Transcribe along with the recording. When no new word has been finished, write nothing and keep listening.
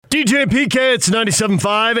DJ PK, it's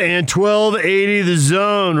 97.5 and 1280 The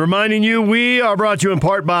Zone. Reminding you, we are brought to you in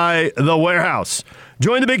part by The Warehouse.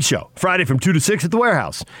 Join the big show, Friday from 2 to 6 at The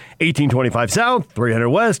Warehouse. 1825 South, 300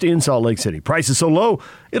 West in Salt Lake City. Price is so low,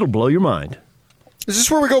 it'll blow your mind. Is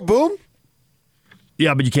this where we go boom?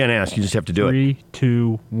 Yeah, but you can't ask. You just have to do it. 3,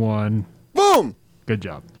 2, 1. Boom! Good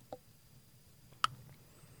job.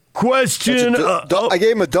 Question. I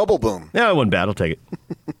gave him a double boom. Yeah, it wasn't bad. I'll take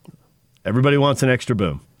it. Everybody wants an extra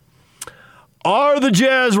boom. Are the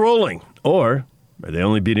Jazz rolling, or are they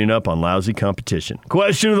only beating up on lousy competition?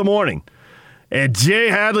 Question of the morning. And Jay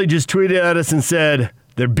Hadley just tweeted at us and said,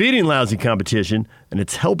 they're beating lousy competition, and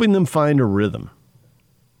it's helping them find a rhythm.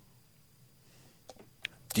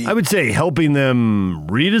 I would say helping them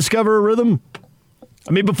rediscover a rhythm.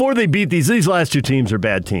 I mean, before they beat these last two teams are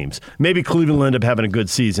bad teams. Maybe Cleveland will end up having a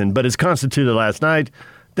good season, but as constituted last night,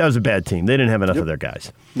 that was a bad team. They didn't have enough of their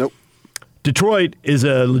guys. Nope. Detroit is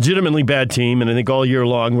a legitimately bad team, and I think all year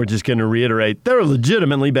long we're just going to reiterate they're a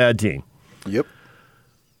legitimately bad team. Yep.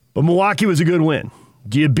 But Milwaukee was a good win.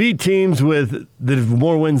 Do you beat teams that have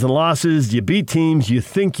more wins than losses? Do you beat teams you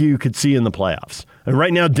think you could see in the playoffs? And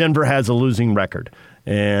right now Denver has a losing record.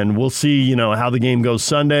 And we'll see, how the game goes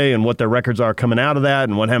Sunday and what their records are coming out of that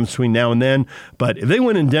and what happens between now and then. But if they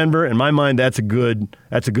win in Denver, in my mind, that's a good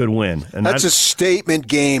win. And that's a statement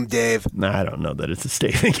game, Dave. I don't know that it's a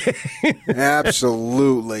statement game.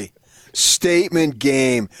 Absolutely. Statement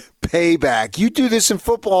game. Payback. You do this in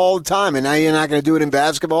football all the time, and now you're not going to do it in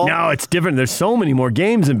basketball? No, it's different. There's so many more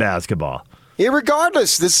games in basketball.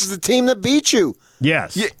 Irregardless, this is the team that beat you.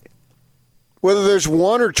 Yes. Whether there's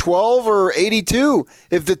 1 or 12 or 82,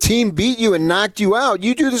 if the team beat you and knocked you out,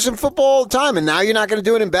 you do this in football all the time, and now you're not going to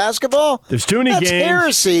do it in basketball? There's too many games. That's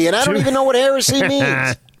heresy, and I don't even know what heresy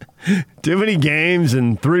means. Too many games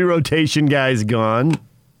and 3 rotation guys gone.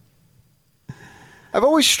 I've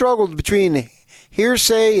always struggled between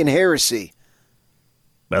hearsay and heresy.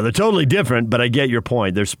 Well, they're totally different, but I get your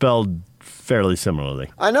point. They're spelled fairly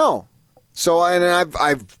similarly. I know. So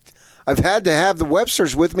I've had to have the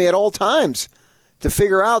Websters with me at all times to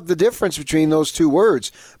figure out the difference between those two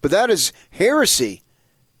words. But that is heresy.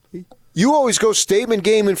 You always go statement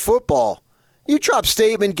game in football. You drop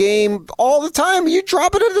statement game all the time. You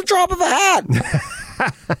drop it at the drop of a hat.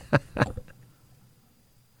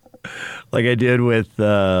 Like I did with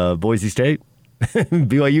Boise State.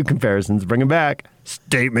 BYU comparisons. Bring them back.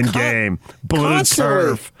 Statement game. Blue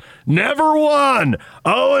turf. Never won.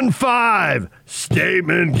 0-5.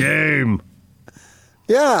 Statement game.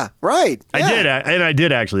 Yeah, right. Yeah. I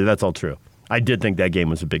did actually. That's all true. I did think that game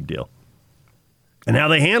was a big deal. And how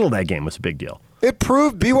they handled that game was a big deal. It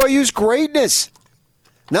proved BYU's greatness.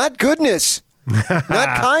 Not goodness. Not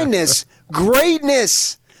kindness.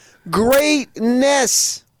 Greatness.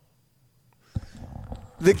 Greatness.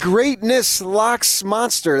 The greatness locks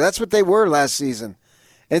monster. That's what they were last season.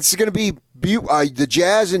 And it's going to be the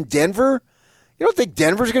Jazz in Denver. You don't think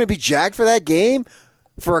Denver's going to be jacked for that game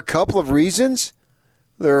for a couple of reasons?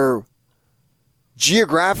 They're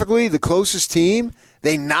geographically the closest team.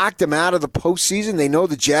 They knocked them out of the postseason. They know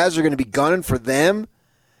the Jazz are going to be gunning for them.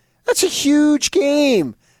 That's a huge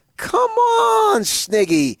game. Come on,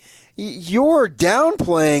 Sniggy. You're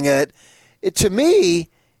downplaying it. To me,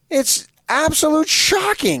 it's absolute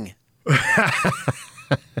shocking.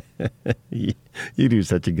 You do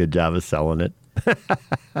such a good job of selling it.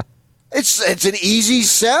 It's an easy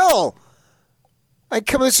sell.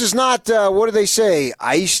 This is not, what do they say,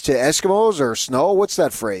 ice to Eskimos or snow? What's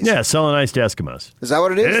that phrase? Yeah, selling ice to Eskimos. Is that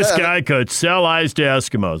what it is? This guy could sell ice to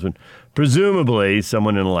Eskimos. When presumably,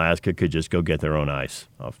 someone in Alaska could just go get their own ice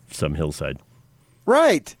off some hillside.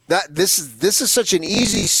 Right. This is such an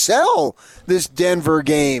easy sell, this Denver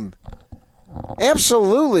game.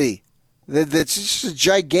 Absolutely. That's just a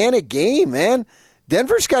gigantic game, man.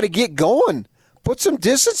 Denver's got to get going. Put some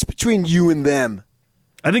distance between you and them.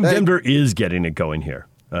 I think Denver is getting it going here.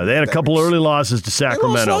 They had a couple early losses to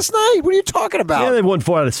Sacramento. They lost last night. What are you talking about? Yeah, they won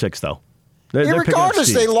 4 out of 6, though.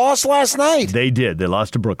 Regardless, they lost last night. They did. They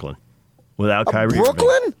lost to Brooklyn without Kyrie Irving.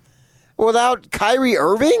 Brooklyn? Without Kyrie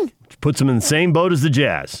Irving? Which puts them in the same boat as the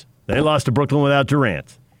Jazz. They lost to Brooklyn without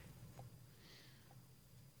Durant.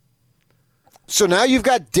 So now you've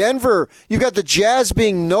got Denver. You've got the Jazz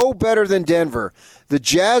being no better than Denver. The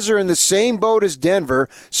Jazz are in the same boat as Denver.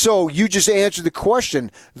 So you just answered the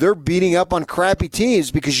question. They're beating up on crappy teams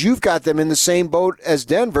because you've got them in the same boat as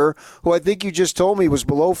Denver, who I think you just told me was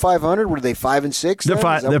below 500. Were they 5-6? They're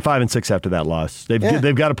 5-6 after that loss.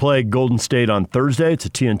 They've got to play Golden State on Thursday. It's a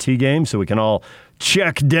TNT game, so we can all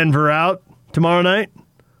check Denver out tomorrow night.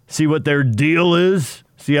 See what their deal is.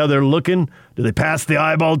 See how they're looking? Do they pass the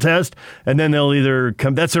eyeball test? And then they'll either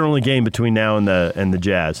come. That's their only game between now and the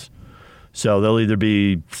Jazz. So they'll either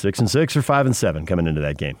be 6-6 or 5-7 coming into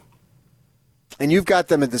that game. And you've got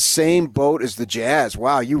them in the same boat as the Jazz.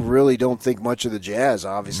 Wow, you really don't think much of the Jazz,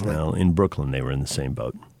 obviously. Well, in Brooklyn, they were in the same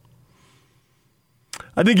boat.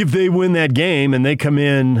 I think if they win that game and they come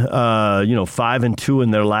in, 5-2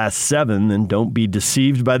 in their last 7, then don't be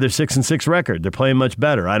deceived by their 6-6 record. They're playing much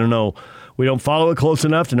better. I don't know. We don't follow it close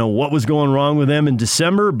enough to know what was going wrong with them in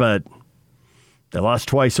December, but they lost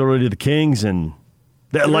twice already to the Kings, and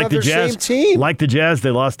like the Jazz, same team. Like the Jazz, they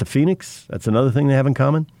lost to Phoenix. That's another thing they have in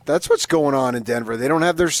common. That's what's going on in Denver. They don't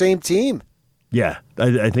have their same team. Yeah,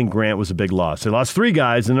 I think Grant was a big loss. They lost 3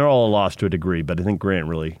 guys, and they're all a loss to a degree, but I think Grant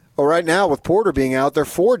really... Well, right now, with Porter being out, they're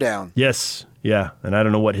 4 down. Yes, yeah, and I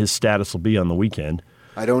don't know what his status will be on the weekend.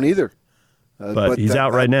 I don't either. But he's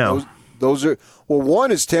out right now. Those are... Well,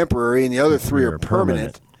 one is temporary, and the other 3 are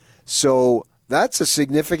permanent. So that's a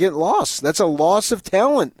significant loss. That's a loss of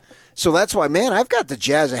talent. So that's why, man, I've got the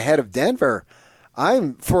Jazz ahead of Denver.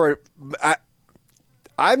 I've never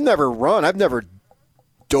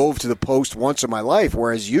dove to the post once in my life,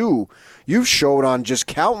 whereas you've showed on just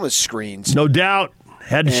countless screens. No doubt.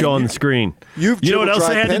 Had to show on the screen. You know what else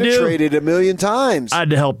I had to do? Penetrated a million times. I had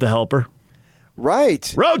to help the helper.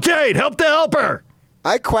 Right. Rotate! Help the helper!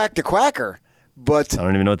 I quacked a quacker, but... I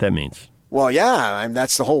don't even know what that means. Well, yeah,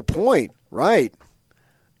 that's the whole point, right?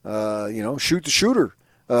 Shoot the shooter.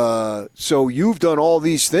 So you've done all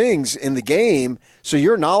these things in the game, so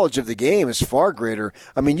your knowledge of the game is far greater.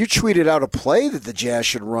 I mean, you tweeted out a play that the Jazz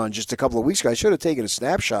should run just a couple of weeks ago. I should have taken a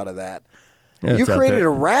snapshot of that. Yeah, you created a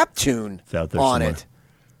rap tune on it,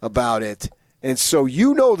 about it. And so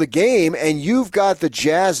you know the game, and you've got the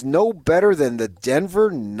Jazz no better than the Denver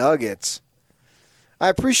Nuggets. I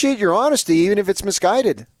appreciate your honesty, even if it's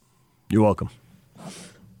misguided. You're welcome.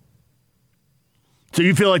 So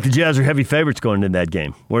you feel like the Jazz are heavy favorites going into that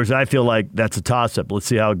game, whereas I feel like that's a toss-up. Let's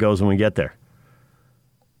see how it goes when we get there.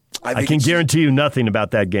 I can guarantee you nothing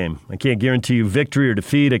about that game. I can't guarantee you victory or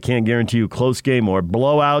defeat. I can't guarantee you close game or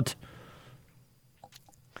blowout.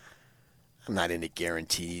 I'm not into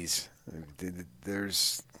guarantees.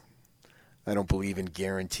 I don't believe in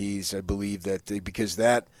guarantees. I believe that because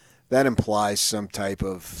that implies some type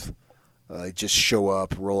of just show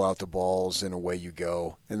up, roll out the balls, and away you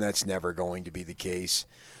go. And that's never going to be the case.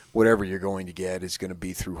 Whatever you're going to get is going to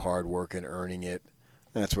be through hard work and earning it.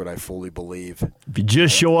 That's what I fully believe. If you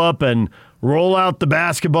just show up and roll out the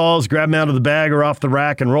basketballs, grab them out of the bag or off the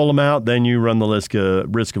rack and roll them out, then you run the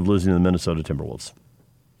risk of losing to the Minnesota Timberwolves.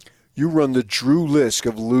 You run the Drew Lisk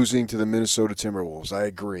of losing to the Minnesota Timberwolves. I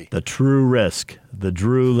agree. The true risk. The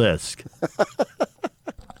Drew Lisk.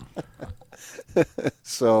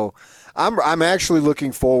 So I'm actually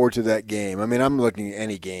looking forward to that game. I mean, I'm looking at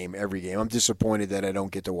any game, every game. I'm disappointed that I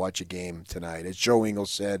don't get to watch a game tonight. As Joe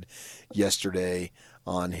Ingles said yesterday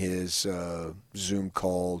on his Zoom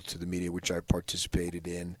call to the media, which I participated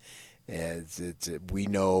in, we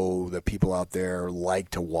know that people out there like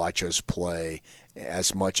to watch us play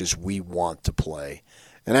as much as we want to play.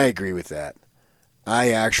 And I agree with that.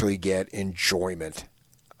 I actually get enjoyment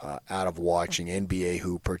out of watching NBA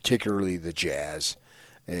hoop, particularly the Jazz.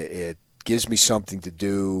 It gives me something to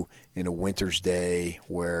do in a winter's day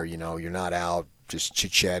where, you're not out just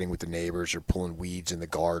chit-chatting with the neighbors or pulling weeds in the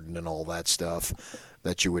garden and all that stuff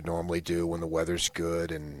that you would normally do when the weather's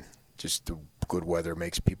good, and just the good weather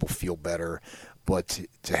makes people feel better. But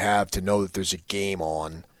to know that there's a game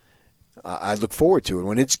on, I look forward to it.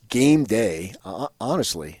 When it's game day,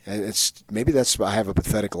 honestly, maybe I have a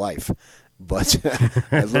pathetic life. But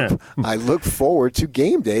I look forward to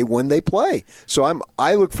game day when they play. So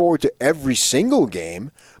I look forward to every single game,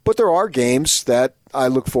 but there are games that I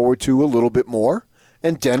look forward to a little bit more,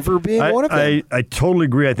 and Denver being one of them. I totally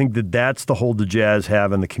agree. I think that's the hold the Jazz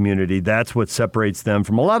have in the community. That's what separates them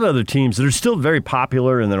from a lot of other teams that are still very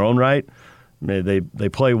popular in their own right. They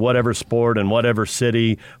play whatever sport in whatever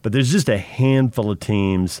city, but there's just a handful of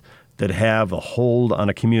teams that have a hold on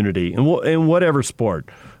a community in whatever sport.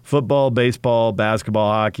 Football, baseball,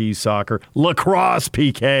 basketball, hockey, soccer, lacrosse,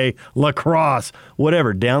 PK, lacrosse,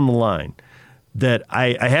 whatever, down the line. That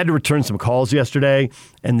I had to return some calls yesterday,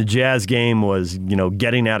 and the Jazz game was,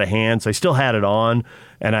 getting out of hand. So I still had it on,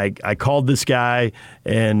 and I called this guy,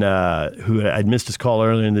 and who I'd missed his call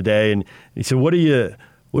earlier in the day, and he said, "What are you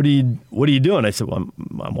what are you doing? I said, well,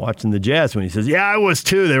 I'm watching the Jazz. When he says, yeah, I was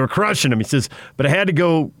too. They were crushing him. He says, but I had to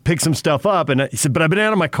go pick some stuff up. And he said, but I've been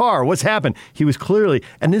out of my car. What's happened? He was clearly,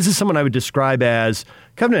 and this is someone I would describe as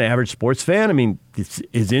kind of an average sports fan. I mean,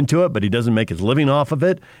 he's into it, but he doesn't make his living off of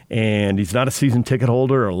it. And he's not a season ticket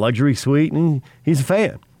holder or a luxury suite. And he's a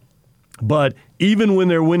fan. But even when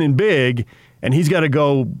they're winning big, and he's got to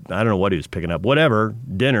go, I don't know what he was picking up, whatever,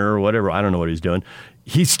 dinner or whatever, I don't know what he's doing.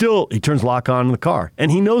 He turns lock on in the car.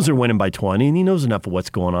 And he knows they're winning by 20, and he knows enough of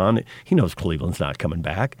what's going on. He knows Cleveland's not coming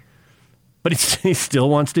back. But he still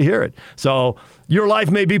wants to hear it. So your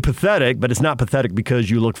life may be pathetic, but it's not pathetic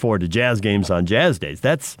because you look forward to Jazz games on Jazz days.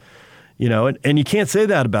 That's, and you can't say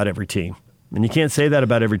that about every team. And you can't say that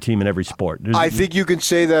about every team in every sport. I think you can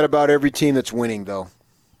say that about every team that's winning, though.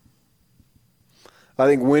 I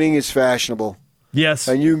think winning is fashionable. Yes.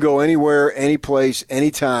 And you can go anywhere, any place,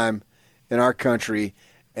 anytime in our country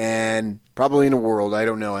and probably in the world. I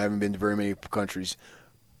don't know. I haven't been to very many countries.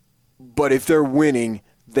 But if they're winning,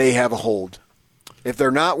 they have a hold. If they're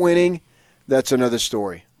not winning, that's another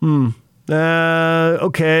story.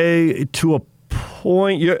 Okay, to a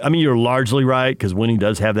point. You're largely right because winning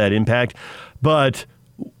does have that impact. But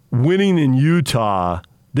winning in Utah,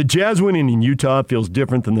 the Jazz winning in Utah feels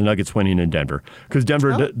different than the Nuggets winning in Denver because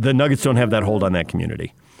the Nuggets don't have that hold on that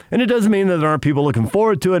community. And it doesn't mean that there aren't people looking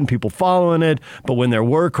forward to it and people following it, but when there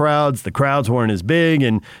were crowds, the crowds weren't as big,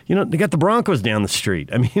 and they got the Broncos down the street.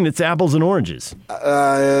 I mean, it's apples and oranges.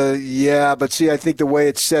 Yeah, but see, I think the way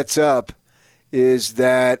it sets up is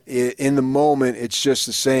that in the moment it's just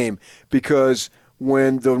the same because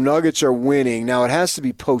when the Nuggets are winning, now it has to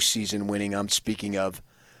be postseason winning I'm speaking of.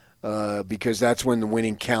 Because that's when the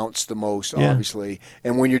winning counts the most, obviously.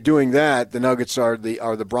 And when you're doing that, the Nuggets are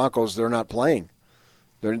the Broncos. They're not playing.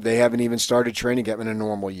 They haven't even started training camp in a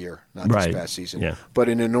normal year, not this past season. Yeah. But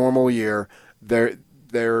in a normal year, they're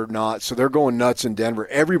not. So they're going nuts in Denver.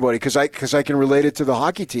 Everybody, because I can relate it to the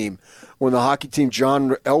hockey team. When the hockey team,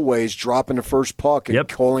 John Elway is dropping the first puck and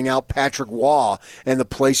calling out Patrick Waugh, and the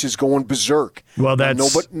place is going berserk. Well,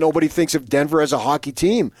 nobody thinks of Denver as a hockey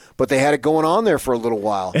team, but they had it going on there for a little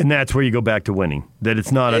while. And that's where you go back to winning. That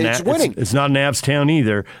it's not winning. It's not an Avs town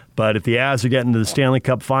either. But if the Avs are getting to the Stanley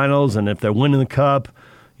Cup Finals, and if they're winning the cup,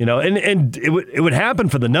 and it would happen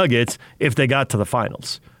for the Nuggets if they got to the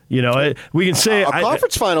finals. We can say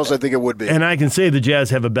conference finals. I think it would be, and I can say the Jazz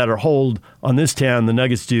have a better hold on this town than the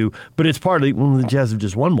Nuggets do. But it's partly the Jazz have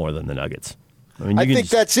just won more than the Nuggets. I think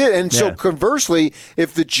that's it. And so conversely,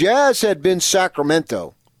 if the Jazz had been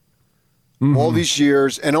Sacramento all these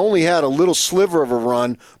years and only had a little sliver of a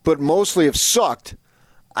run, but mostly have sucked,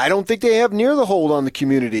 I don't think they have near the hold on the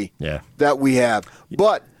community that we have.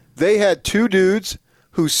 But they had two dudes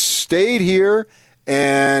who stayed here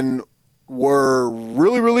and were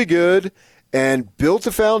really, really good and built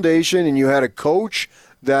a foundation, and you had a coach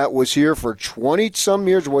that was here for 20-some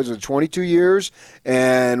years, was it 22 years,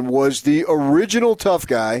 and was the original tough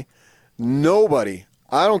guy. Nobody,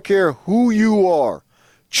 I don't care who you are,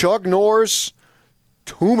 Chuck Norris,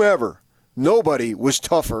 whomever, nobody was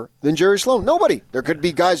tougher than Jerry Sloan. Nobody. There could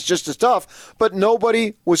be guys just as tough, but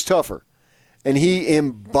nobody was tougher. And he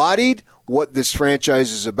embodied what this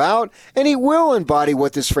franchise is about, and he will embody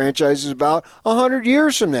what this franchise is about 100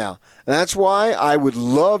 years from now. And that's why I would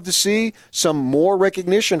love to see some more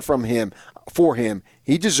recognition from him. For him,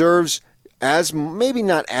 he deserves maybe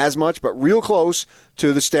not as much, but real close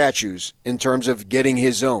to the statues in terms of getting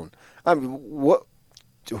his own.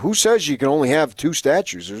 Who says you can only have 2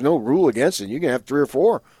 statues? There's no rule against it. You can have 3 or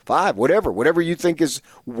 4, 5, whatever you think is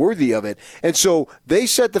worthy of it. And so they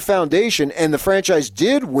set the foundation, and the franchise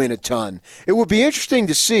did win a ton. It would be interesting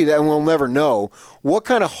to see that, and we'll never know, what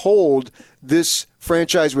kind of hold this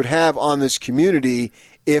franchise would have on this community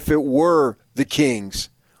if it were the Kings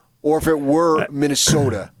or if it were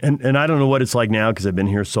Minnesota. And I don't know what it's like now because I've been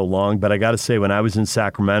here so long, but I got to say, when I was in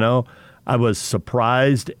Sacramento, I was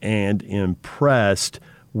surprised and impressed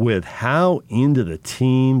with how into the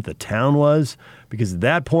team the town was, because at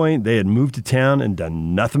that point they had moved to town and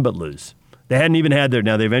done nothing but lose. They hadn't even had their.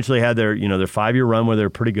 Now they eventually had their 5-year run where they were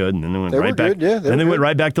pretty good, and then they went right back. Then they went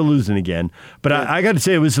right back to losing again. But I got to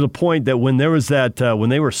say, it was to the point that when there was that when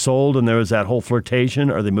they were sold and there was that whole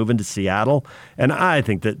flirtation, are they moving to Seattle? And I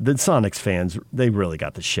think that the Sonics fans, they really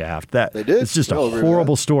got the shaft. They did. It's just a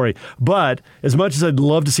horrible story. But as much as I'd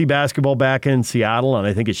love to see basketball back in Seattle, and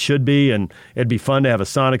I think it should be, and it'd be fun to have a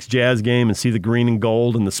Sonics Jazz game and see the green and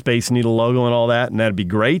gold and the Space Needle logo and all that, and that'd be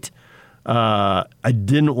great. I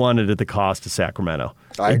didn't want it at the cost of Sacramento.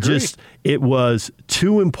 I agree. It was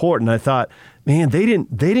too important. I thought man, they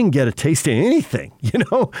didn't get a taste of anything.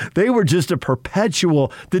 They were just a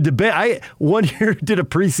perpetual debate. I one year did a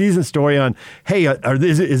preseason story on, hey,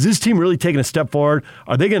 is this team really taking a step forward?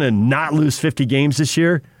 Are they going to not lose 50 games this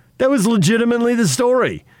year? That was legitimately the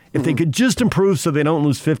story. If they could just improve so they don't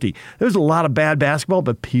lose 50. There was a lot of bad basketball,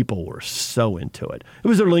 but people were so into it. It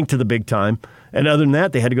was their link to the big time. And other than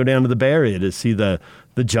that, they had to go down to the Bay Area to see the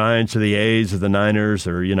Giants or the A's or the Niners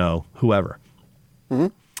or, whoever. Mm-hmm.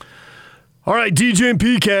 All right, DJ and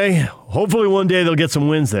PK. Hopefully one day they'll get some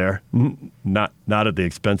wins there. Not at the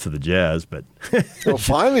expense of the Jazz, but well,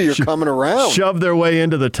 finally you're coming around. Shove their way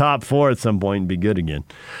into the top 4 at some point and be good again.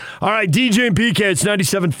 All right, DJ and PK, it's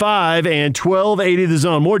 97.5 and 1280 The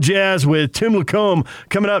Zone. More Jazz with Tim Lacombe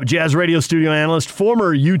coming up, Jazz radio studio analyst,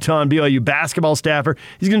 former Utah and BYU basketball staffer.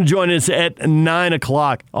 He's going to join us at 9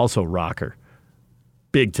 o'clock. Also rocker.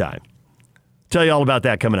 Big time. Tell you all about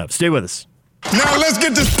that coming up. Stay with us. Now let's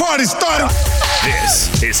get this party started.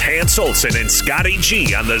 This is Hans Olsen and Scotty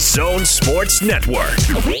G on the Zone Sports Network.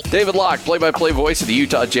 David Locke, play-by-play voice of the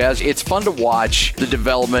Utah Jazz. It's fun to watch the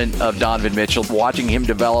development of Donovan Mitchell, watching him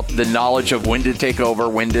develop the knowledge of when to take over,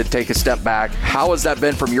 when to take a step back. How has that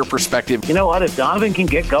been from your perspective? You know what? If Donovan can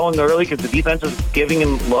get going early because the defense is giving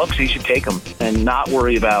him looks, he should take them and not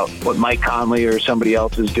worry about what Mike Conley or somebody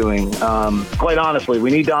else is doing. Quite honestly, we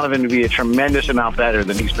need Donovan to be a tremendous amount better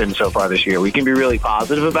than he's been so far this year. We can be really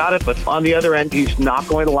positive about it, but on the other end, he's not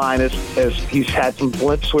going to line as he's had some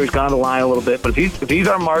blips where he's gone to line a little bit. But if he's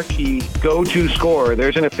our marquee go-to scorer,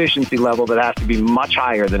 there's an efficiency level that has to be much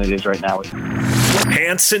higher than it is right now.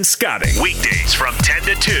 Hans and Scotty, weekdays from 10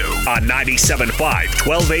 to 2 on 97.5,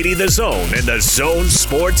 1280 The Zone and the Zone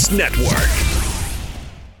Sports Network.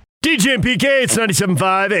 DJ and PK, it's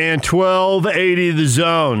 97.5 and 1280 The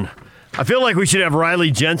Zone. I feel like we should have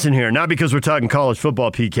Riley Jensen here, not because we're talking college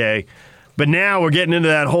football, PK, but now we're getting into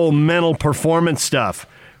that whole mental performance stuff.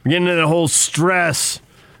 We're getting into the whole stress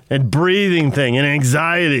and breathing thing and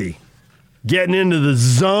anxiety. Getting into the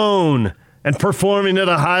zone and performing at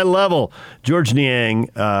a high level. George Niang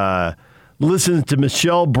listens to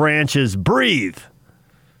Michelle Branch's Breathe.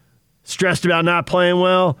 Stressed about not playing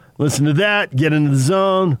well? Listen to that. Get into the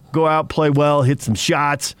zone. Go out, play well, hit some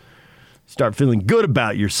shots. Start feeling good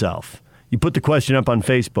about yourself. You put the question up on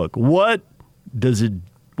Facebook. What does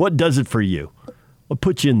it for you? What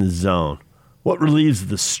puts you in the zone? What relieves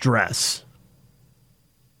the stress?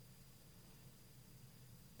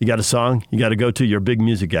 You got a song you got to go to? You're a big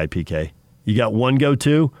music guy, PK. You got one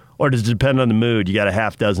go-to, or does it depend on the mood? You got a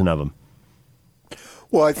half dozen of them.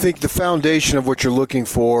 Well, I think the foundation of what you're looking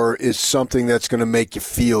for is something that's going to make you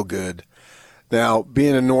feel good. Now,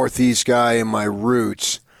 being a Northeast guy in my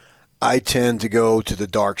roots, I tend to go to the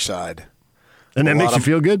dark side. And that makes you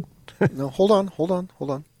feel good? No, hold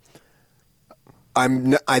on.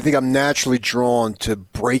 I think I'm naturally drawn to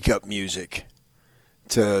breakup music,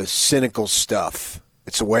 to cynical stuff.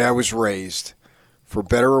 It's the way I was raised. For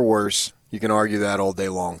better or worse, you can argue that all day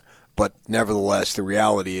long. But nevertheless, the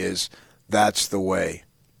reality is that's the way.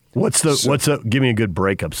 Give me a good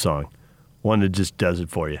breakup song. One that just does it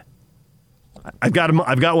for you. I've got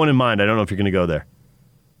one in mind. I don't know if you're going to go there.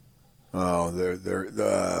 Oh,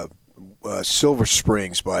 Silver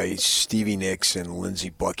Springs by Stevie Nicks and Lindsey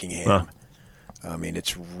Buckingham. Huh. I mean,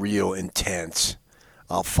 it's real intense.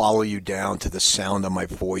 I'll follow you down to the sound of my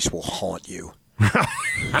voice will haunt you.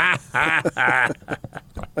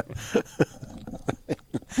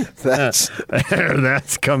 That's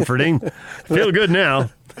comforting. Feel good now.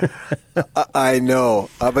 I know,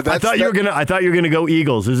 but I thought you were gonna go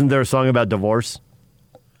Eagles. Isn't there a song about divorce?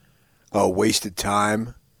 Oh, Wasted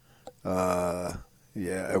Time. Yeah,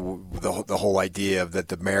 the whole idea of that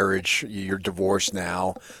the marriage, you're divorced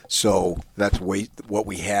now, so that's what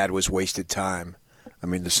we had was wasted time. I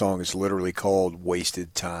mean, the song is literally called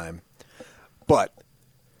Wasted Time. But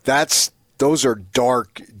those are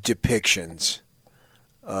dark depictions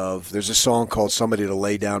of. There's a song called Somebody to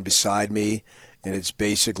Lay Down Beside Me, and it's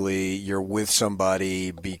basically you're with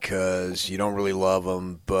somebody because you don't really love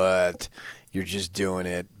them, but you're just doing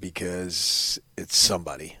it because it's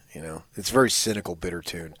somebody. You know, it's a very cynical, bitter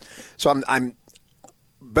tune. So I'm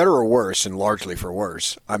better or worse, and largely for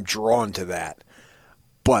worse, I'm drawn to that.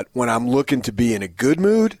 But when I'm looking to be in a good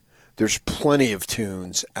mood, there's plenty of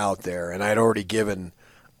tunes out there, and I'd already given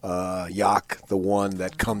Yak the one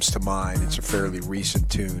that comes to mind. It's a fairly recent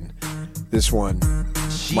tune. This one,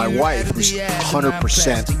 my wife, who's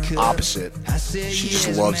 100% opposite, she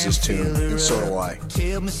just loves this tune, and so do I.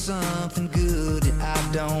 Tell me something good that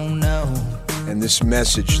I don't know. And this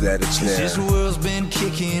message that it's there. This world's been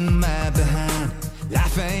kicking my behind.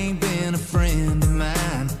 Life ain't been a friend of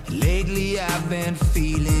mine. Lately I've been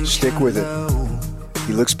feeling Stick with it.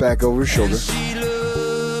 He looks back over his shoulder. She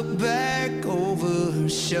looked back over her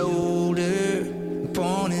shoulder,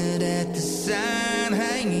 pointed at the sign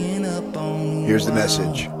hanging up on. Here's the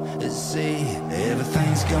message. It said,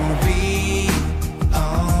 everything's gonna be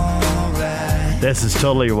alright. This is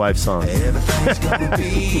totally your wife's song. Everything's gonna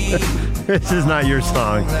be. This is not your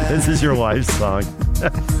song. This is your wife's song.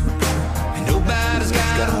 Nobody's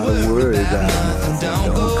Gotta worry about nothing.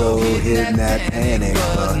 Don't go hitting that panic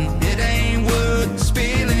button. It ain't worth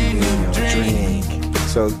spilling your drink.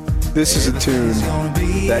 So this is a tune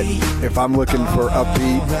that if I'm looking for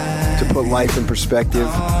upbeat to put life in perspective,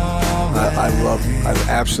 I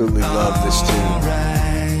absolutely love this tune.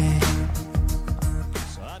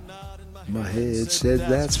 My head said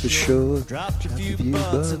that's for sure. Dropped a few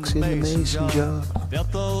bucks in the mason jar.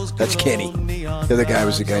 That's Kenny. The other guy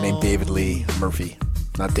was a guy named David Lee Murphy.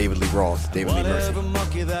 Not David Lee Roth, David Lee Murphy.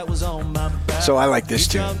 So I like this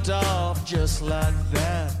tune.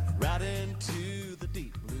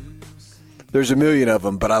 There's a million of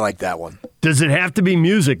them, but I like that one. Does it have to be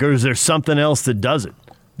music, or is there something else that does it,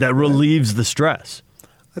 that relieves the stress?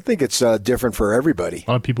 I think it's different for everybody.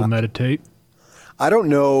 A lot of people meditate. I don't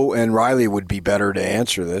know, and Riley would be better to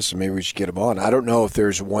answer this, and maybe we should get him on. I don't know if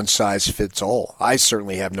there's one size fits all. I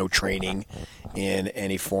certainly have no training in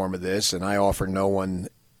any form of this, and I offer no one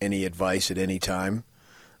any advice at any time.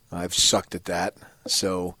 I've sucked at that,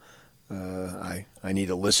 so I need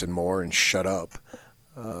to listen more and shut up.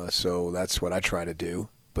 So that's what I try to do.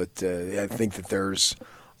 But I think that there's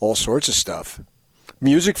all sorts of stuff.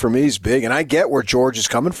 Music for me is big, and I get where George is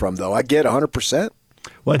coming from, though. I get 100%.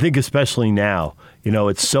 Well, I think especially now,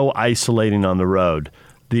 it's so isolating on the road.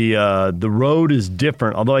 The road is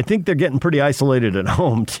different, although I think they're getting pretty isolated at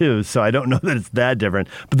home too. So I don't know that it's that different.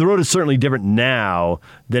 But the road is certainly different now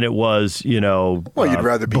than it was, Well, you'd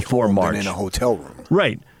rather be before home March. than in a hotel room,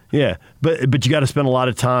 right? Yeah, but you got to spend a lot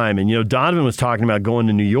of time. And Donovan was talking about going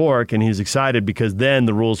to New York, and he's excited because then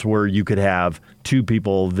the rules were you could have 2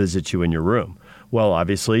 people visit you in your room. Well,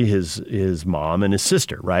 obviously, his mom and his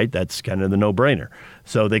sister, right? That's kind of the no-brainer.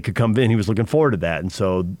 So they could come in. He was looking forward to that. And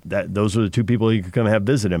so those were the 2 people he could come have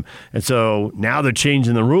visit him. And so now they're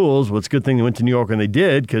changing the rules. Well, it's a good thing they went to New York when they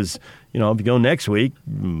did because, if you go next week,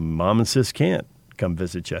 mom and sis can't come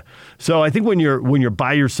visit you. So I think when you're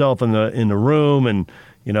by yourself in the room and,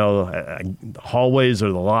 the hallways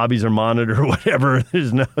or the lobbies are monitored or whatever,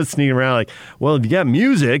 there's no sneaking around. Well, if you got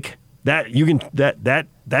music, that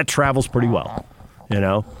travels pretty well.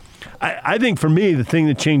 I think for me, the thing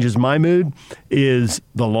that changes my mood is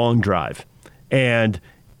the long drive. And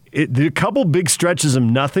there are a couple big stretches of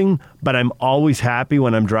nothing, but I'm always happy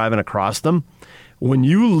when I'm driving across them. When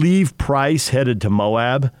you leave Price headed to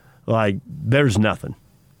Moab, there's nothing.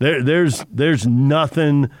 There's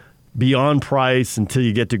nothing beyond Price until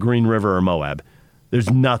you get to Green River or Moab. There's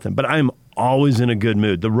nothing. But I'm always in a good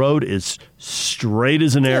mood. The road is straight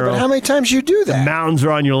as an arrow. But how many times you do that? The mountains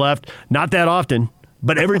are on your left. Not that often.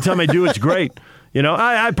 But every time I do, it's great.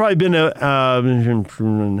 I've probably been to, how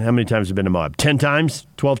many times have I been to Moab? 10 times?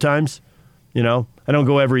 12 times? I don't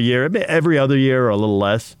go every year. Every other year or a little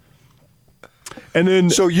less. And then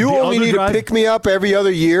so you only need to pick me up every other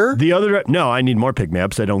year? No, I need more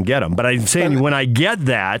pick-me-ups. I don't get them. But I'm saying when I get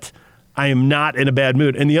that, I am not in a bad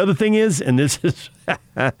mood. And the other thing is, and this is,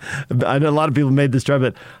 I know a lot of people made this drive,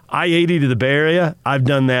 but I-80 to the Bay Area, I've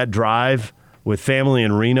done that drive with family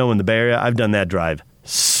in Reno in the Bay Area. I've done that drive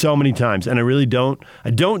so many times, and I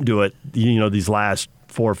don't do it, these last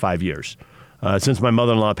 4 or 5 years. Since my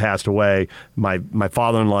mother-in-law passed away, my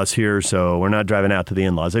father-in-law's here, so we're not driving out to the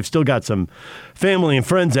in-laws. I've still got some family and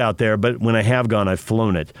friends out there, but when I have gone, I've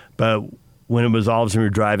flown it. But when it was all of a sudden we were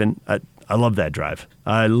driving, I love that drive.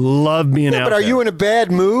 I love being out there. But are you in a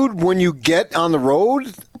bad mood when you get on the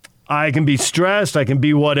road? I can be stressed, I can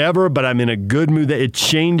be whatever, but I'm in a good mood. It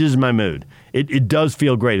changes my mood. It does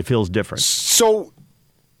feel great. It feels different. So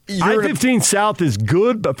I-15 South is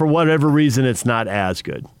good, but for whatever reason, it's not as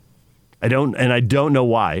good. I don't know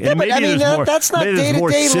why. Yeah, and but that's not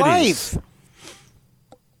day-to-day life.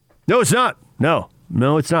 No, it's not. No,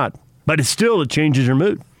 it's not. But it changes your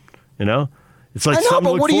mood. It's like I know, something but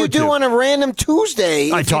to look what do you forward do to. on a random Tuesday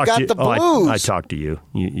if you got the blues? I talk to you.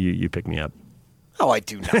 You pick me up. Oh, I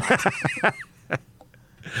do not.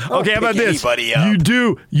 Okay, how about this? Up.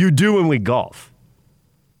 You do when we golf.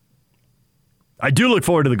 I do look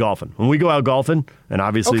forward to the golfing. When we go out golfing, and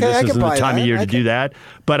obviously this isn't the time of year to do that,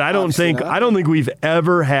 but I don't think we've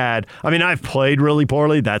ever had, I've played really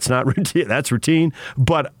poorly. That's not routine. That's routine,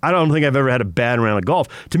 but I don't think I've ever had a bad round of golf.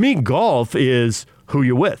 To me, golf is who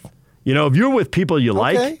you're with. If you're with people you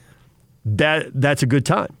like, that's a good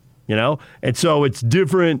time. And so it's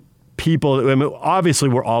different people. I mean, obviously,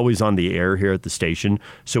 we're always on the air here at the station,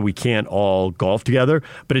 so we can't all golf together.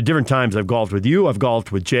 But at different times, I've golfed with you, I've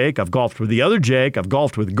golfed with Jake, I've golfed with the other Jake, I've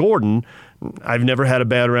golfed with Gordon. I've never had a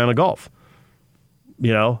bad round of golf.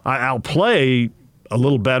 I'll play a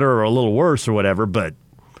little better or a little worse or whatever, but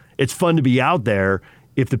it's fun to be out there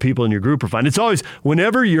if the people in your group are fun. It's always,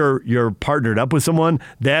 whenever you're partnered up with someone,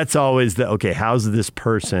 that's always okay, how's this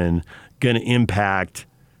person going to impact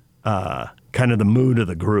kind of the mood of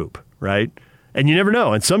the group, right? And you never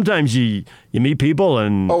know. And sometimes you meet people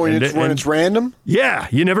and... Oh, and it's random? Yeah,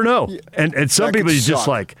 you never know. And some people, you're just suck.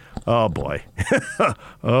 like, oh, boy.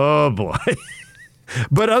 Oh, boy.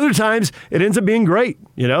 But other times, it ends up being great.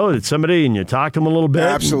 It's somebody, and you talk to them a little bit.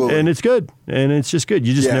 Absolutely. And it's good. And it's just good.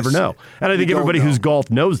 You just never know. And I think everybody who's golfed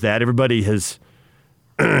knows that. Everybody has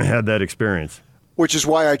had that experience. Which is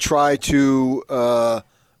why I try to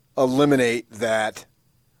eliminate that.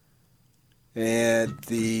 And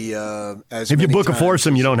if you book a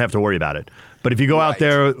foursome, you don't have to worry about it. But if you go out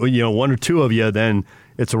there, one or two of you, then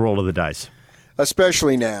it's a roll of the dice.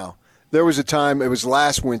 Especially now. There was a time, it was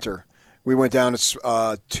last winter, we went down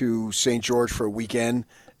to St. George for a weekend,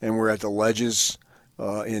 and we're at the Ledges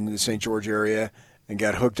in the St. George area, and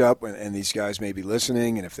got hooked up. And these guys may be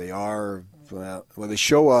listening, and if they are, when they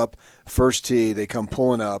show up, first tee, they come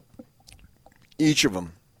pulling up. Each of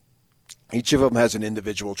them has an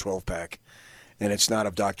individual 12-pack. And it's not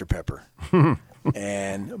of Dr. Pepper.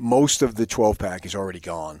 And most of the 12-pack is already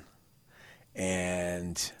gone.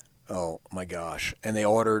 And, oh, my gosh. And they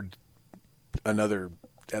ordered another,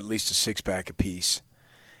 at least a 6-pack apiece.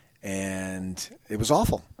 And it was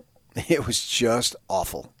awful. It was just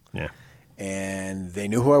awful. Yeah. And they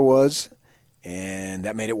knew who I was, and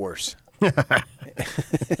that made it worse.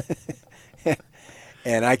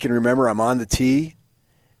 And I can remember I'm on the tee.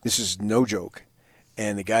 This is no joke.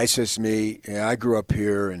 And the guy says to me, I grew up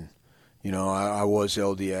here, and, I was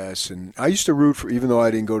LDS. And I used to root for, even though I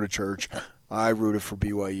didn't go to church, I rooted for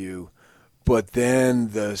BYU. But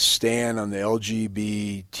then the stand on the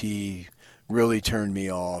LGBT really turned me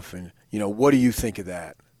off. And, what do you think of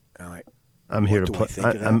that? I'm here to play.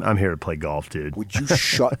 I'm here to play golf, dude. Would you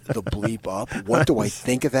shut the bleep up? What do I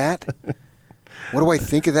think of that? What do I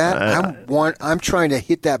think of that? I'm trying to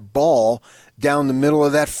hit that ball down the middle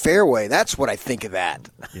of that fairway. That's what I think of that.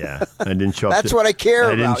 Yeah, I didn't show up. That's what I care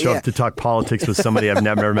about. I didn't show up to talk politics with somebody I've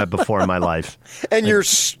never met before in my life. And you're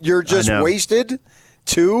just wasted,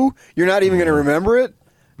 too? You're not even going to remember it?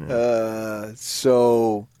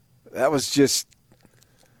 So that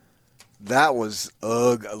was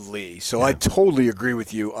ugly. So I totally agree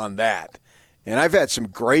with you on that. And I've had some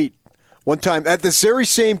great, one time, at the very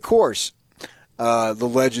same course, the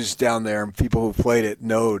Ledges down there, and people who played it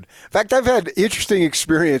know. In fact, I've had interesting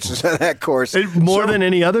experiences on that course. More than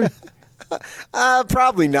any other?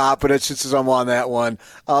 Probably not, but since I'm on that one,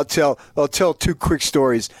 I'll tell two quick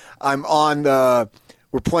stories. I'm on.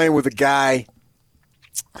 We're playing with a guy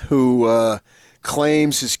who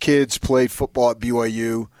claims his kids played football at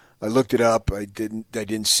BYU. I looked it up. I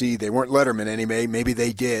didn't see. They weren't Letterman anyway. Maybe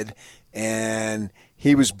they did. And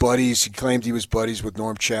he claimed he was buddies with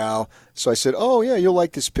Norm Chow. So I said, oh, yeah, you'll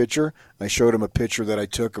like this picture. I showed him a picture that I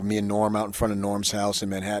took of me and Norm out in front of Norm's house in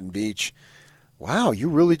Manhattan Beach. Wow, you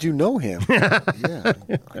really do know him. Yeah,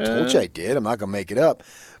 I told you I did. I'm not going to make it up.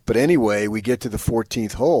 But anyway, we get to the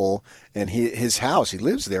 14th hole, and his house, he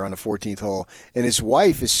lives there on the 14th hole, and his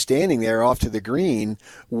wife is standing there off to the green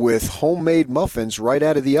with homemade muffins right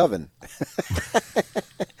out of the oven.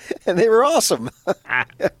 And they were awesome.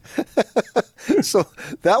 So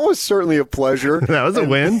that was certainly a pleasure. That was a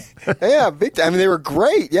win. Yeah, big time. I mean, they were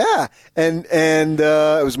great. Yeah, and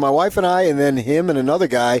it was my wife and I, and then him and another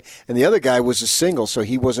guy, and the other guy was a single, so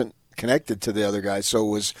he wasn't connected to the other guy. So it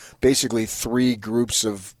was basically three groups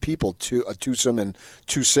of people, a twosome and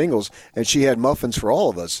two singles, and she had muffins for all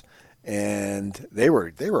of us, and they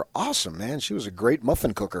were awesome, man. She was a great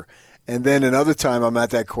muffin cooker. And then another time I'm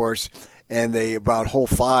at that course, and about hole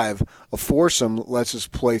 5, a foursome lets us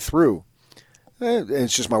play through. And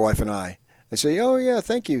it's just my wife and I. I say, oh, yeah,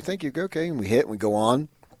 thank you. Okay, and we hit, and we go on.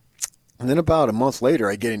 And then about a month later,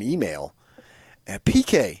 I get an email.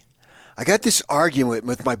 PK, I got this argument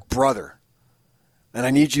with my brother, and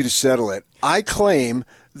I need you to settle it. I claim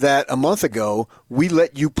that a month ago we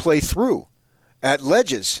let you play through at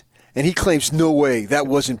Ledges, and he claims, no way, that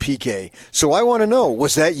wasn't PK. So I want to know,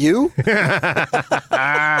 was that you?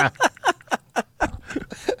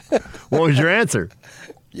 What was your answer?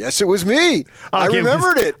 Yes, it was me. I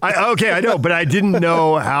remembered it. I know, but I didn't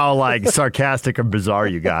know how sarcastic or bizarre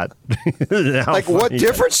you got. What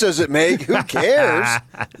difference does it make? Who cares?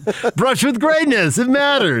 Brush with greatness. It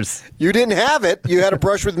matters. You didn't have it. You had a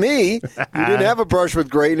brush with me. You didn't have a brush with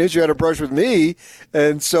greatness. You had a brush with me.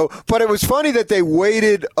 And so, but it was funny that they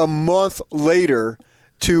waited a month later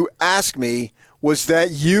to ask me, was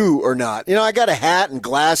that you or not? I got a hat and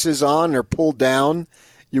glasses on. They're pulled down.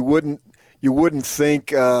 You wouldn't think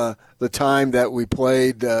the time that we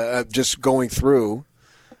played just going through.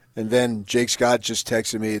 And then Jake Scott just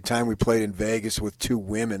texted me the time we played in Vegas with two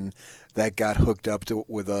women that got hooked up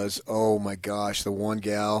with us. Oh, my gosh. The one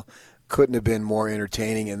gal couldn't have been more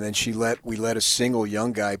entertaining. And then we let a single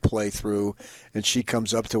young guy play through, and she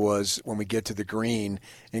comes up to us when we get to the green,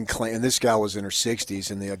 and this gal was in her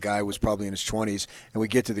 60s, and the guy was probably in his 20s, and we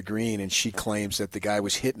get to the green, and she claims that the guy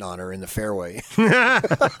was hitting on her in the fairway.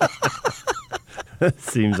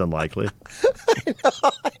 Seems unlikely. I know.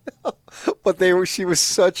 But she was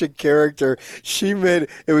such a character.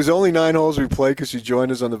 It was only 9 holes we played because she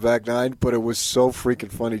joined us on the back 9, but it was so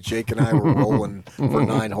freaking funny. Jake and I were rolling for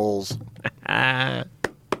 9 holes. All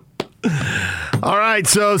right,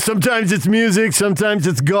 so sometimes it's music, sometimes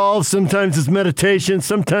it's golf, sometimes it's meditation,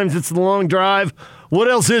 sometimes it's the long drive. What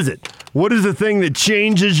else is it? What is the thing that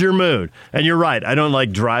changes your mood? And you're right, I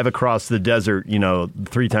don't drive across the desert,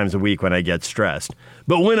 3 times a week when I get stressed.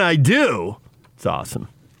 But when I do, it's awesome.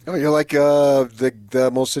 Oh, you're like the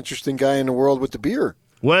most interesting guy in the world with the beer.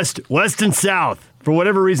 West and South. For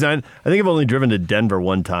whatever reason, I think I've only driven to Denver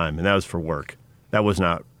one time, and that was for work. That was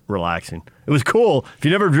not relaxing. It was cool. If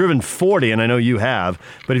you've never driven 40, and I know you have,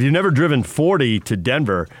 but if you've never driven 40 to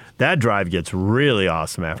Denver, that drive gets really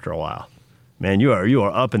awesome after a while. Man, you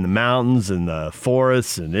are up in the mountains and the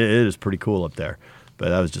forests, and it is pretty cool up there. But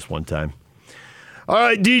that was just one time. All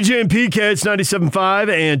right, DJ and PK, it's 97.5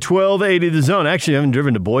 and 1280 The Zone. Actually, I haven't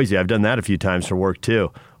driven to Boise. I've done that a few times for work,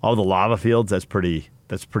 too. All the lava fields, that's pretty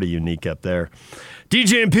unique up there.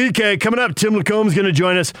 DJ and PK, coming up, Tim Lacomb's going to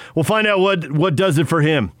join us. We'll find out what does it for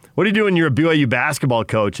him. What are you doing? You're a BYU basketball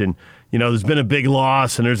coach, and, there's been a big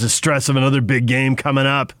loss, and there's the stress of another big game coming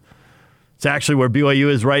up. It's actually where BYU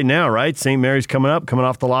is right now, right? St. Mary's coming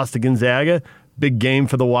off the loss to Gonzaga. Big game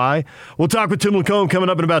for the Y. We'll talk with Tim Lacombe coming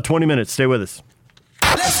up in about 20 minutes. Stay with us.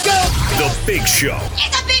 Let's go! The Big Show.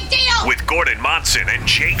 It's a big deal! With Gordon Monson and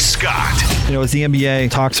Jake Scott. As the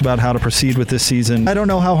NBA talks about how to proceed with this season, I don't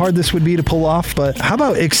know how hard this would be to pull off, but how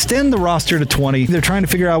about extend the roster to 20? They're trying to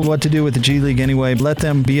figure out what to do with the G League anyway. Let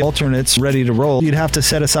them be alternates ready to roll. You'd have to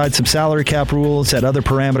set aside some salary cap rules, set other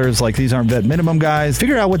parameters like these aren't vet minimum guys.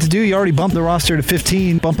 Figure out what to do. You already bumped the roster to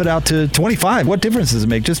 15, bump it out to 25. What difference does it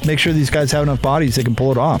make? Just make sure these guys have enough bodies they can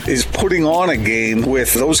pull it off. Is putting on a game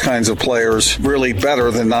with those kinds of players really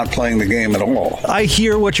better than not playing the game at all? I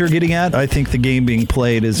hear what you're getting at. I think the game being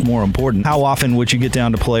played is more important. How often would you get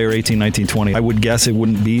down to player 18, 19, 20? I would guess it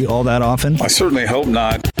wouldn't be all that often. I certainly hope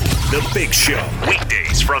not. The Big Show,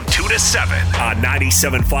 weekdays from 2 to 7 on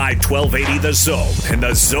 97.5, 1280 The Zone and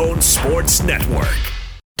The Zone Sports Network.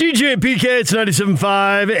 DJ and PK, it's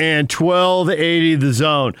 97.5 and 1280 The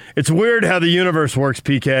Zone. It's weird how the universe works,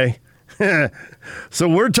 PK. So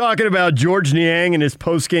we're talking about George Niang and his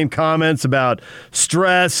post-game comments about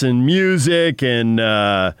stress and music and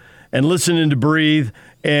listening to Breathe.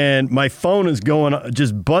 And my phone is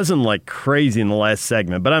just buzzing like crazy in the last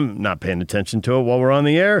segment, but I'm not paying attention to it while we're on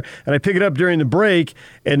the air. And I pick it up during the break,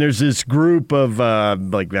 and there's this group of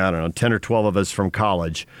 10 or 12 of us from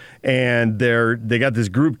college. And they got this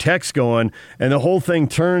group text going, and the whole thing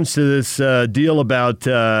turns to this deal about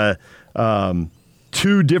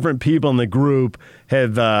 2 different people in the group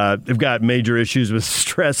have got major issues with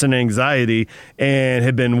stress and anxiety and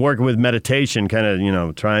have been working with meditation, kind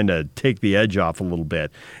of, trying to take the edge off a little bit,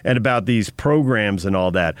 and about these programs and all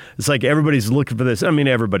that. It's like everybody's looking for this. I mean,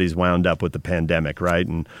 everybody's wound up with the pandemic, right?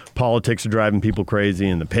 And politics are driving people crazy,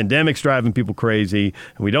 and the pandemic's driving people crazy,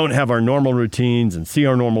 and we don't have our normal routines and see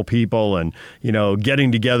our normal people and,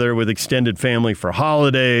 getting together with extended family for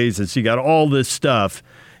holidays. And so you got all this stuff.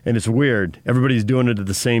 And it's weird. Everybody's doing it at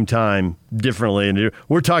the same time, differently. And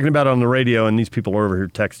we're talking about it on the radio, and these people are over here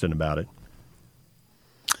texting about it.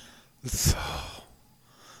 It's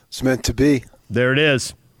meant to be. There it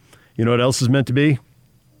is. You know what else is meant to be?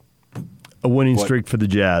 A winning streak for the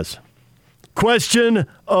Jazz. Question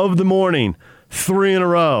of the morning. 3 in a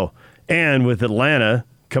row. And with Atlanta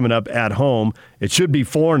coming up at home, it should be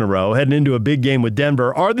 4 in a row, heading into a big game with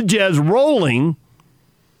Denver. Are the Jazz rolling,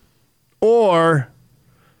 or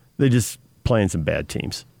they just playing some bad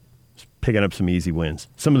teams, just picking up some easy wins,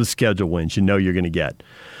 some of the schedule wins you're going to get?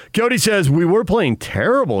 Cody says, we were playing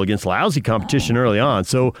terrible against lousy competition early on,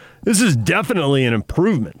 so this is definitely an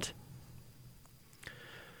improvement.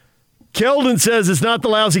 Keldon says it's not the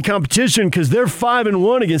lousy competition because they're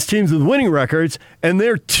 5-1 against teams with winning records, and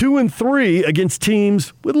they're 2-3 against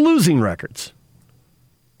teams with losing records.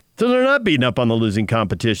 So they're not beating up on the lousy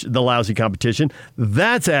competition.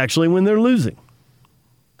 That's actually when they're losing.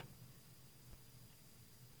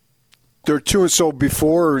 They're 2-0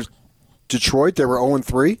 before Detroit. They were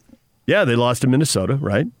 0-3. Yeah, they lost to Minnesota,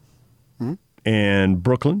 right? Mm-hmm. And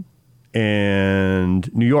Brooklyn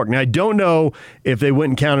and New York. Now, I don't know if they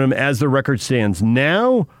went and counted them as their record stands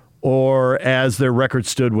now or as their record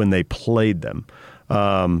stood when they played them.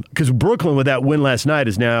 Because Brooklyn, with that win last night,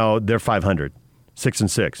 is now they're 500,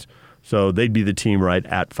 6-6. So they'd be the team right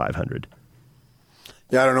at 500.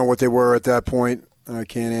 Yeah, I don't know what they were at that point. I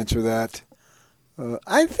can't answer that.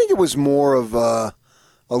 I think it was more of a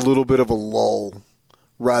little bit of a lull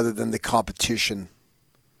rather than the competition.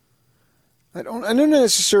 I don't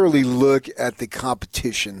necessarily look at the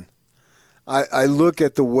competition. I look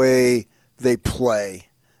at the way they play.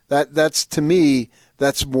 That's to me,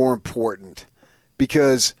 that's more important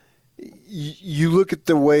because you look at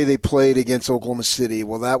the way they played against Oklahoma City.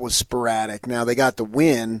 Well, that was sporadic. Now they got the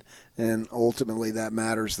win, and ultimately that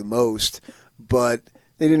matters the most. But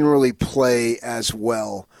they didn't really play as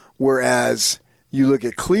well. Whereas you look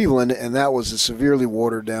at Cleveland, and that was a severely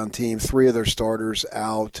watered-down team. 3 of their starters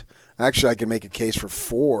out. Actually, I can make a case for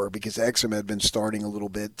 4 because Exum had been starting a little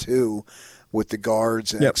bit too with the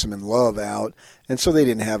guards and Exum and Love out. And so they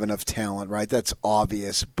didn't have enough talent, right? That's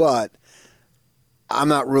obvious. But I'm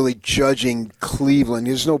not really judging Cleveland.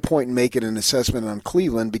 There's no point in making an assessment on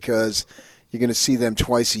Cleveland because you're going to see them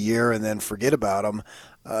twice a year and then forget about them.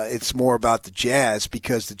 It's more about the Jazz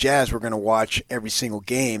because the Jazz we're going to watch every single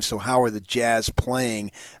game. So how are the Jazz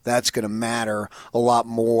playing? That's going to matter a lot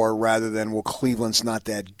more rather than, well, Cleveland's not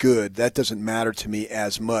that good. That doesn't matter to me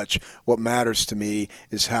as much. What matters to me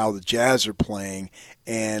is how the Jazz are playing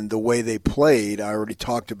and the way they played. I already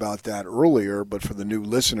talked about that earlier, but for the new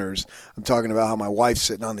listeners, I'm talking about how my wife's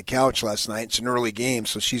sitting on the couch last night. It's an early game,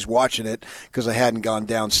 so she's watching it because I hadn't gone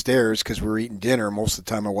downstairs because we were eating dinner. Most of the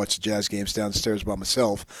time I watch the Jazz games downstairs by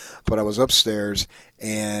myself, but I was upstairs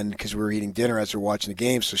and because we were eating dinner as we were watching the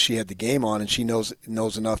game, so she had the game on, and she knows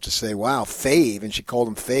enough to say, wow, Fave, and she called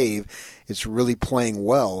him Fave, is really playing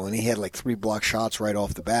well, and he had like 3 block shots right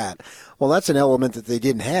off the bat. Well, that's an element that they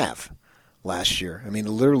didn't have last year. I mean,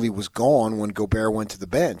 it literally was gone when Gobert went to the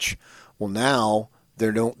bench. Well, now they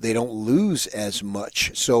don't lose as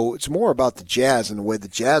much. So it's more about the Jazz and the way the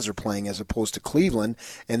Jazz are playing as opposed to Cleveland,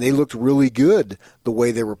 and they looked really good the way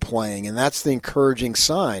they were playing, and that's the encouraging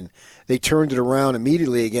sign. They turned it around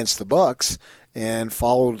immediately against the Bucks and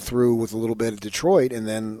followed through with a little bit of Detroit, and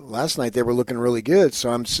then last night they were looking really good.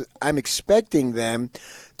 So I'm expecting them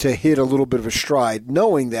to hit a little bit of a stride,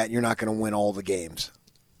 knowing that you're not going to win all the games.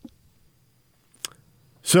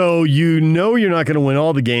 So you know you're not going to win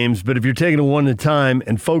all the games, but if you're taking it one at a time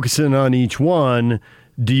and focusing on each one,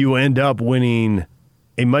 do you end up winning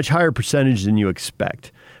a much higher percentage than you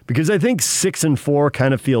expect? Because I think 6-4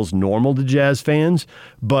 kind of feels normal to Jazz fans,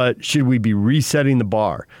 but should we be resetting the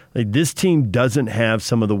bar? Like, this team doesn't have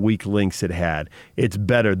some of the weak links it had. It's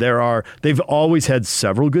better. They've always had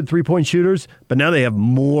several good three-point shooters, but now they have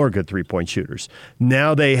more good three-point shooters.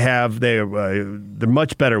 Now they're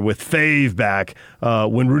much better with Fave back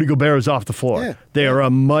when Rudy Gobert is off the floor. Yeah. They are a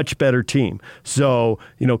much better team. So,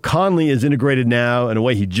 Conley is integrated now in a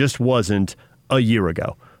way he just wasn't a year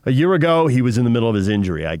ago. A year ago, he was in the middle of his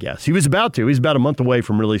injury, I guess. He was about to. He's about a month away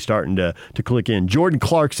from really starting to click in. Jordan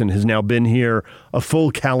Clarkson has now been here a full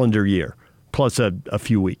calendar year, plus a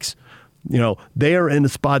few weeks. They are in the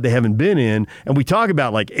spot they haven't been in, and we talk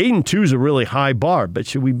about 8-2 is a really high bar, but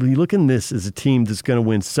should we be looking at this as a team that's going to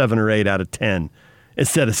win 7 or 8 out of 10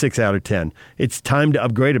 instead of 6 out of 10? It's time to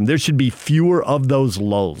upgrade them. There should be fewer of those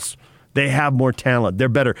lulls. They have more talent. They're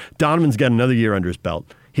better. Donovan's got another year under his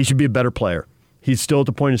belt. He should be a better player. He's still at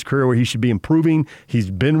the point in his career where he should be improving. He's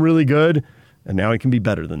been really good, and now he can be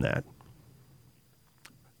better than that.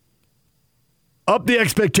 Up the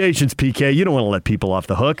expectations, PK. You don't want to let people off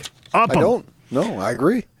the hook. Up them. I don't. No, I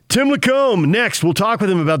agree. Tim Lacombe, next. We'll talk with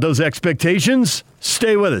him about those expectations.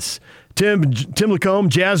 Stay with us. Tim Lacombe,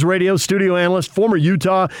 Jazz Radio studio analyst, former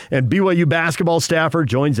Utah and BYU basketball staffer,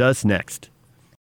 joins us next.